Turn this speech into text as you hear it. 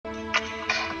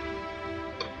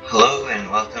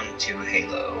to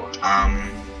Halo. I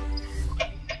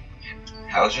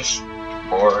was just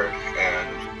bored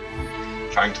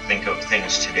and trying to think of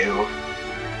things to do,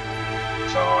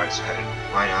 so I decided,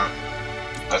 why not?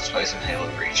 Let's play some Halo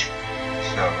Reach.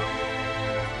 So,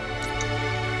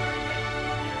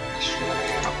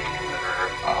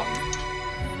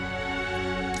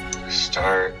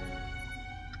 start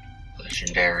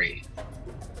Legendary.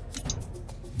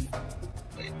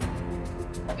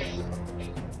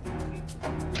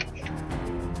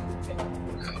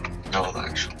 No,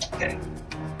 actually, okay.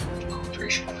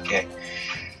 Alteration, okay.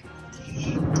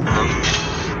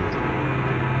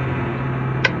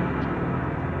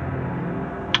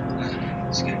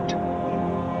 Let's get it.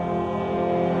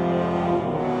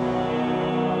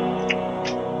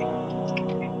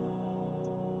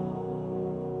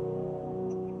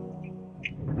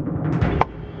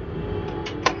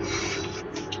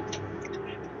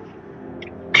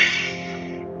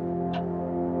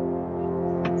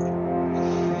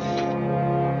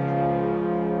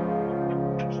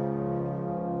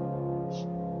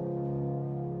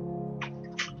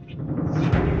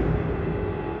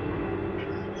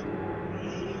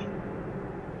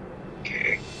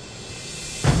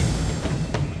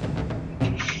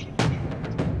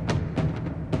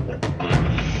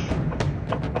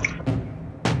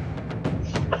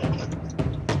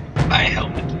 My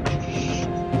helmet.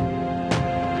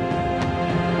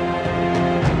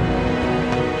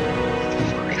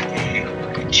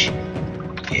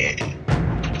 Yeah,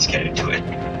 let's get into it.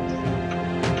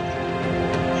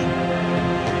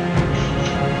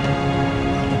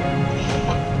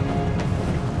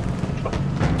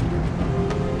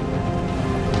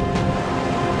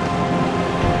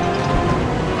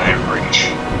 Reach.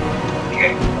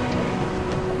 Okay.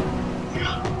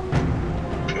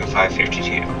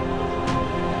 552.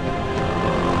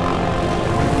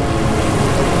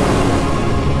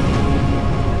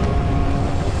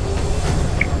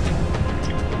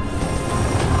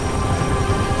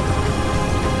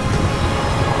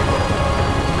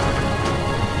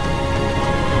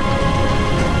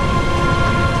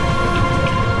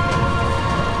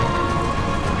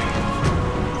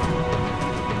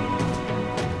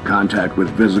 Contact with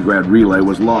Visegrad Relay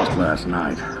was lost last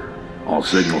night. All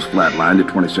signals flatlined at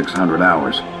 2600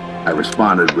 hours. I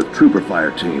responded with trooper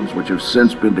fire teams, which have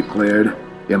since been declared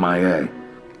MIA.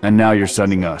 And now you're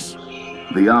sending us.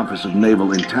 The Office of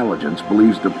Naval Intelligence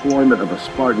believes deployment of a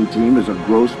Spartan team is a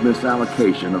gross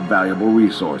misallocation of valuable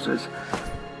resources.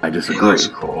 I disagree. That's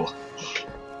cool.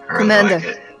 I really Commander.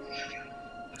 like it.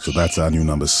 So that's our new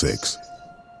number 6.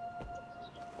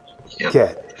 Yep.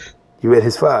 Cat, you read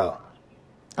his file?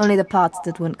 Only the parts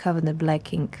that weren't covered in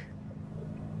black ink.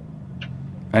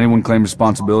 Anyone claim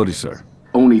responsibility, sir?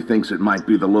 Oni thinks it might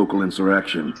be the local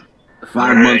insurrection.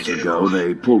 5 months ago,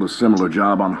 they pulled a similar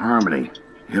job on Harmony.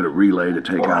 Hit a relay to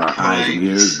take out our eyes and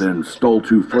ears, then stole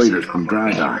 2 freighters from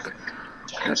dry dock.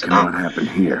 That cannot happen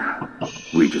here.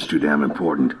 Reach is too damn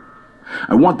important.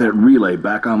 I want that relay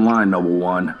back online, Noble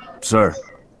One. Sir,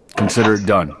 consider it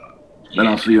done. Then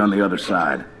I'll see you on the other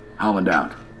side. Holland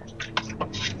out.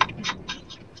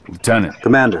 Lieutenant.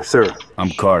 Commander, sir.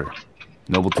 I'm Carter,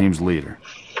 Noble Team's leader.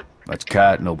 That's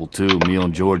Kat, Noble 2, Emil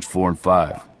and George 4 and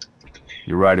 5.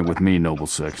 You're riding with me, Noble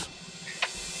 6.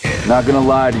 Not gonna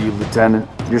lie to you, Lieutenant.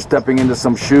 You're stepping into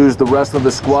some shoes the rest of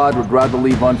the squad would rather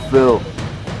leave unfilled.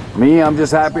 Me, I'm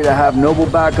just happy to have Noble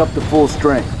back up to full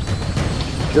strength.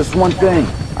 Just one thing,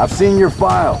 I've seen your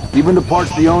file, even the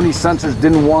parts the Oni sensors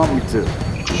didn't want me to.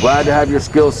 Glad to have your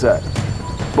skill set.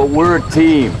 But we're a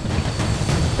team.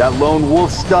 That lone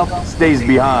wolf stuff stays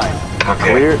behind.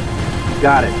 Okay. Clear?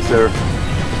 Got it, sir.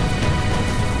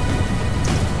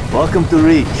 Welcome to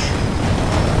Reach.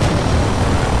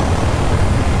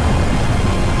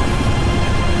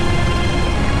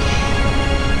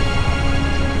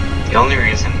 The only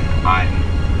reason I'm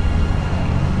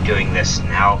doing this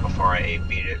now before I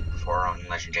beat it before on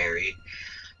Legendary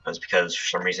was because for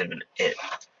some reason it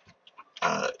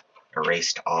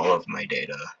erased all of my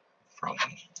data from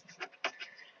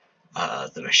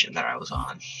the mission that I was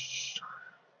on.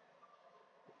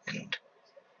 And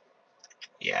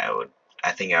yeah,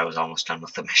 I think I was almost done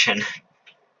with the mission.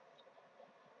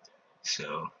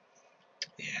 So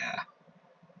yeah,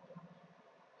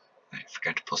 I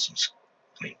forgot to put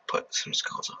some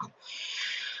skulls on.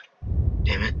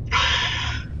 Damn it.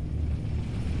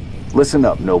 Listen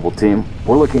up, Noble Team.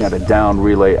 We're looking at a down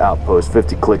relay outpost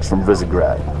 50 clicks from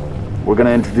Visegrad. We're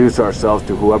gonna introduce ourselves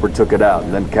to whoever took it out,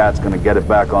 and then Kat's gonna get it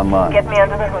back online. Get me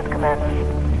under the hood,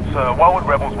 Commander. Sir, why would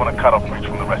rebels want to cut off Reach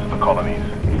from the rest of the colonies?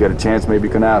 You get a chance, maybe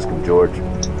you can ask him, George.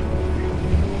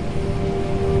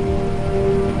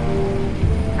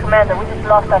 Commander, we just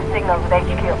lost our signal with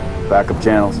HQ. Backup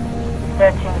channels.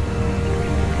 Searching.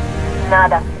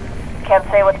 Nada. Can't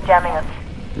say what's jamming us.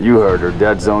 You heard her.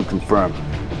 Dead zone confirmed.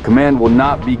 Command will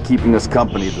not be keeping us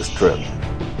company this trip.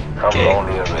 I'm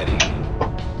lonely already.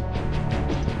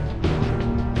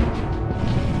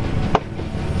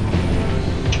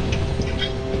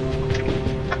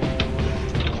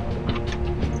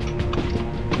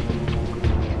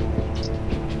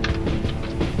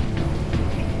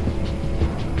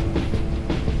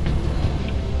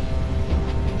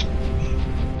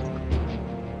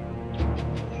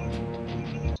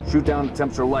 Shoot down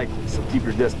attempts are likely, so keep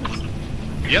your distance.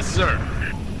 Yes, sir.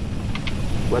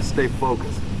 Let's stay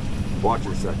focused. Watch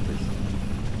your sectors.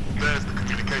 There's the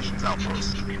communications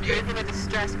outpost. Looking at the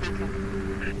stress beacon.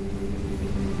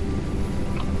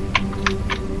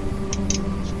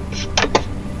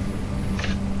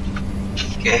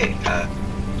 Okay,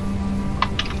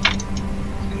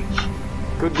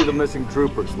 Could be the missing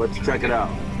troopers. Let's check it out.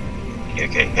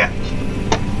 okay, yeah.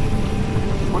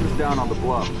 Put us down on the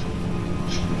bluff.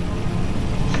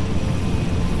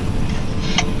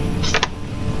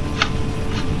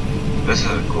 This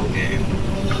is a cool game.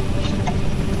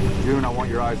 June, I want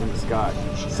your eyes in the sky.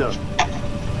 Sir.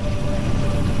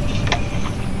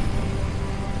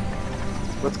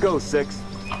 Let's go, 6.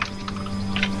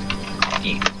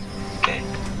 E. Okay.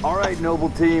 All right, Noble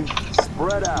Team.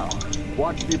 Spread out.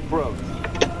 Watch the approach.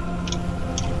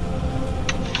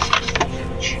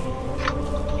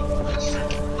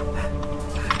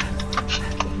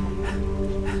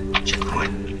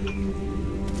 Checkpoint.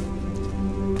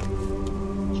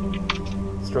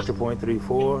 Structure point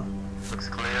 3-4. Looks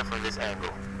clear from this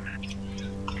angle.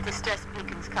 The stress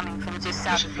beacon's coming from just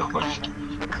south of you, Commander.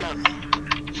 We're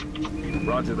close.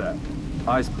 Roger that.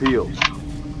 Eyes peeled.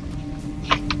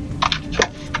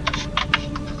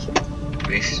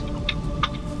 Please.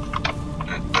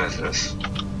 What is this?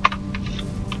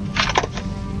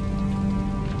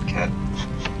 Cat.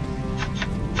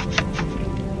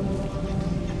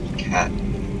 Cat.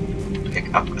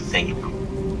 Pick up a thing.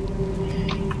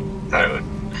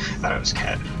 Thought it was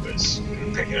Cat who was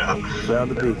gonna pick it up.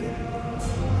 Found the beacon.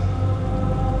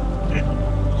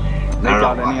 Make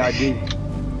out know any why. ID?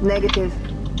 Negative,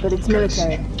 but it's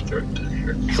military.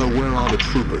 So where are the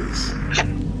troopers?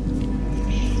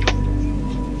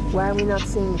 Why are we not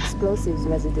seeing explosives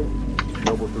residue?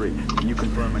 Noble 3, can you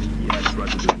confirm any EX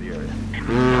residue in the area?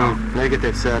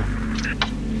 Negative, sir.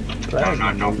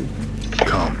 No.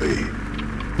 Can't be.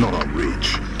 Not on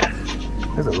reach.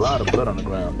 There's a lot of blood on the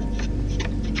ground.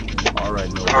 All right,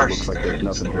 Of Noble, course, looks like there's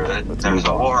nothing here. Let's there's move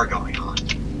a on. war going on.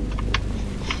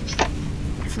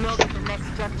 Smoke at the next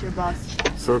structure, boss.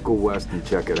 Circle west and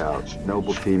check it out.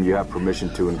 Noble Team, you have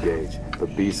permission to engage,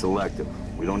 but be selective.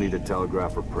 We don't need to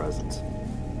telegraph our presence.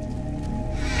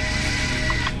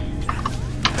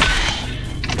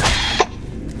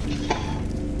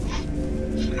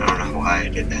 I don't know why I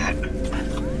did that.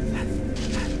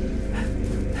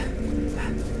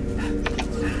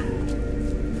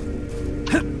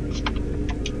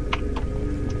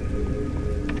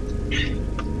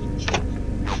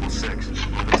 Noble 6,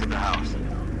 moving to the house.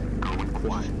 Going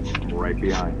quiet. I'm right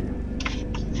behind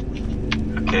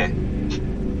you. Okay.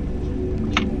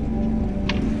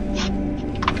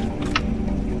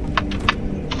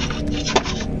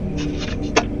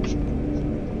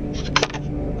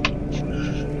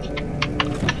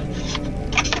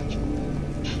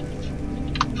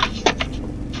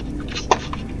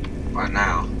 What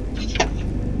now?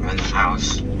 We're in the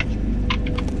house.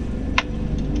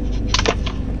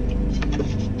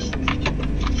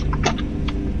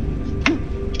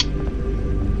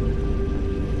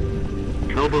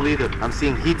 Noble leader, I'm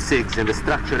seeing heat sigs in the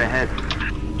structure ahead.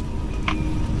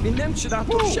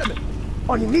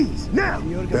 On your knees, now!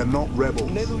 They're not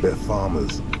rebels. They're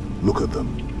farmers. Look at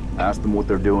them. Ask them what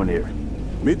they're doing here.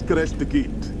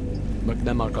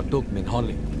 Magnamarkatuk min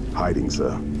Holly. Hiding,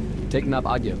 sir. Teknab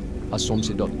Adyer,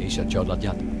 Asomsidot Asia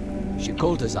Chodladyat. She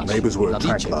called us. Neighbors were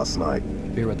attacked last night.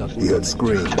 He heard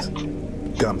screams.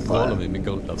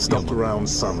 Gunfire. Stopped around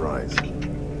sunrise.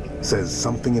 Says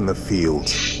something in the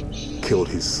fields killed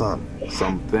his son.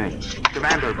 Something.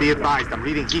 Commander, be advised, I'm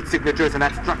reading heat signatures in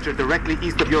that structure directly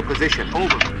east of your position.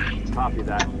 Over. Copy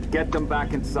that. Get them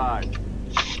back inside.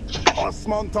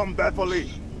 Osman Tom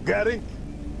Beverly. Getting?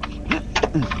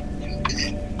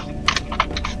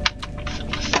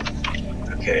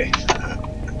 Okay.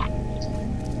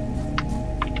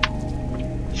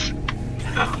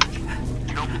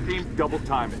 Noble Team, double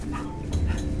time it.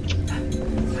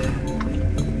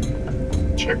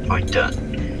 Checkpoint done.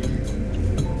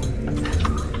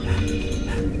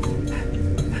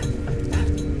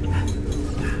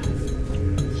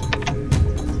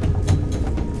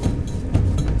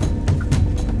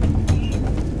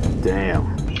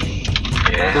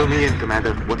 me in,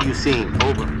 Commander. What are you seeing?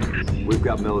 Over. We've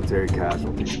got military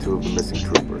casualties, 2 of the missing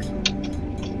troopers.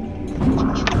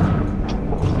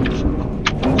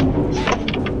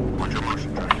 What's your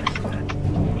motion trackers?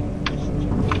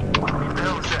 What the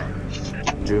hell is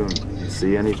that? June, you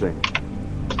see anything?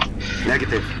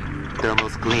 Negative.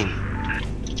 Thermal's clean.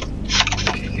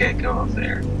 You can't go up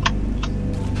there.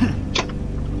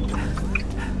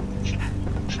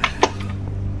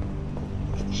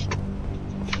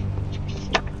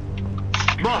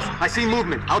 Boss, I see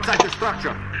movement outside the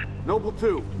structure. Noble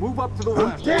 2, move up to the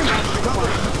west. Damn it!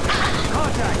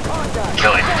 Contact!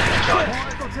 Kill it.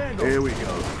 Here we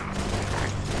go.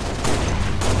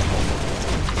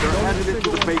 They're headed into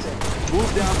the basement.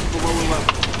 Move down to the lower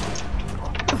level.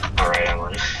 Alright,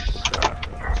 Ellen.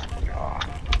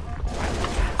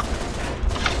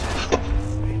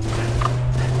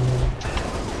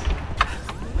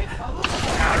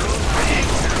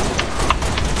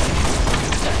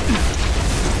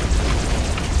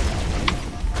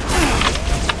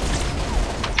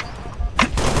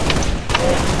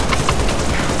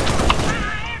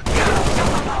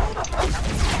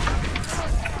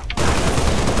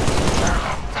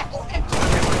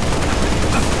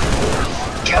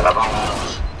 Kill them all.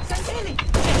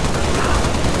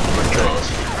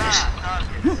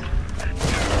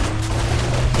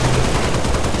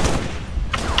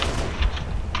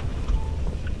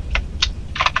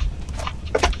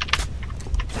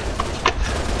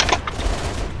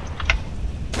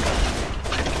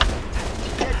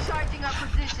 They're charging our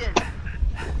position.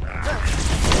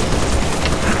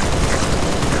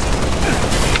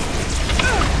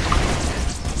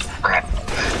 Crap.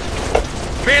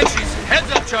 Banshees,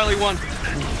 heads up, Charlie 1.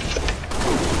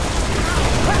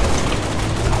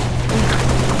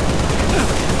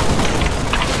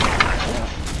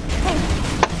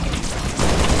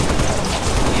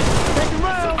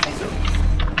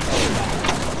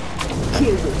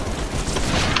 Kill them.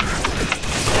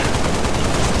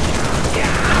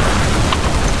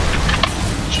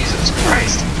 Jesus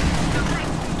Christ.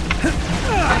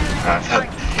 I thought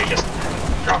he just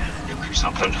dropped a nuke or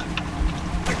something.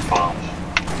 Like a bomb.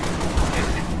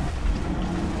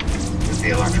 The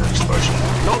electric explosion.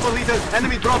 Noble leaders,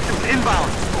 enemy dropships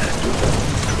inbound.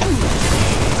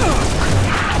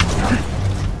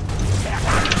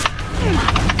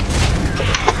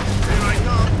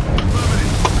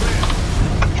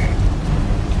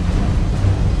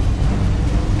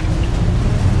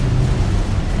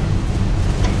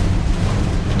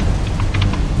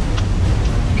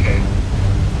 Okay.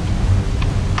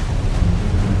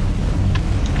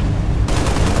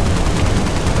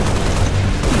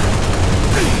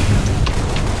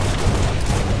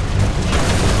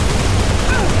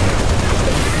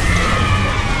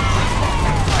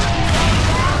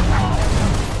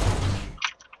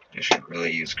 I should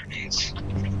really use grenades.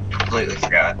 Completely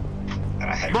forgot that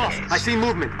I had Boss, grenades. I see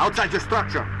movement outside the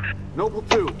structure. Noble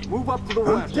 2, move up to the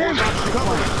west. Damn it!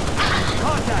 Cover me!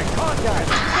 Contact!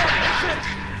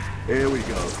 Here we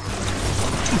go.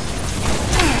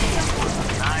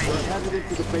 They're headed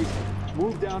into the basement.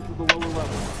 Move down to the lower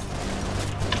level.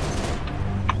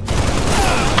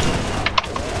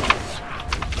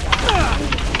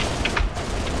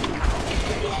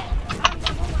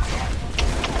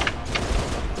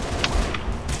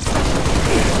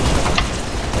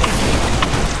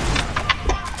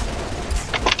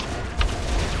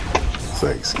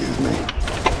 Say, excuse me.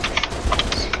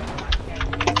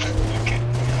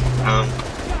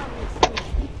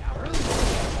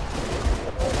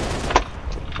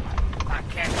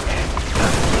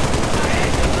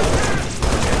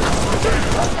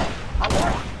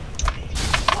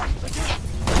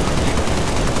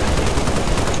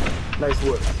 Nice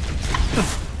work.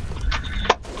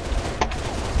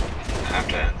 I have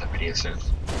to end the video soon.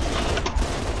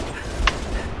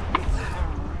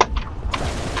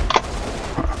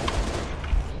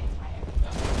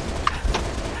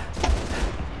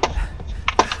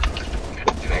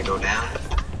 Can I go down?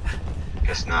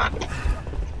 Guess not.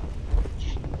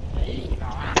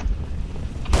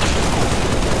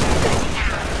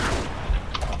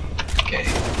 Okay.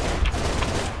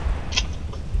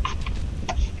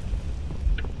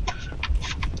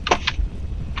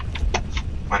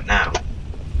 What now?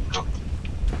 Oh.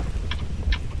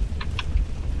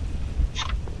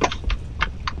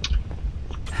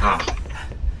 Oh.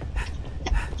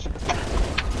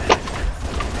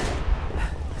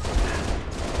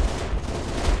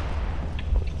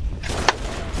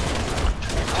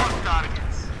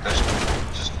 There's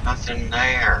just nothing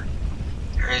there.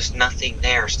 There is nothing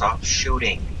there. Stop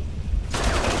shooting.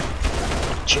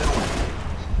 June.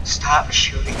 Stop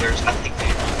shooting. There's nothing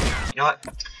there. You know what?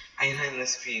 I end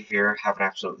this video here. Have an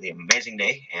absolutely amazing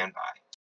day, and bye.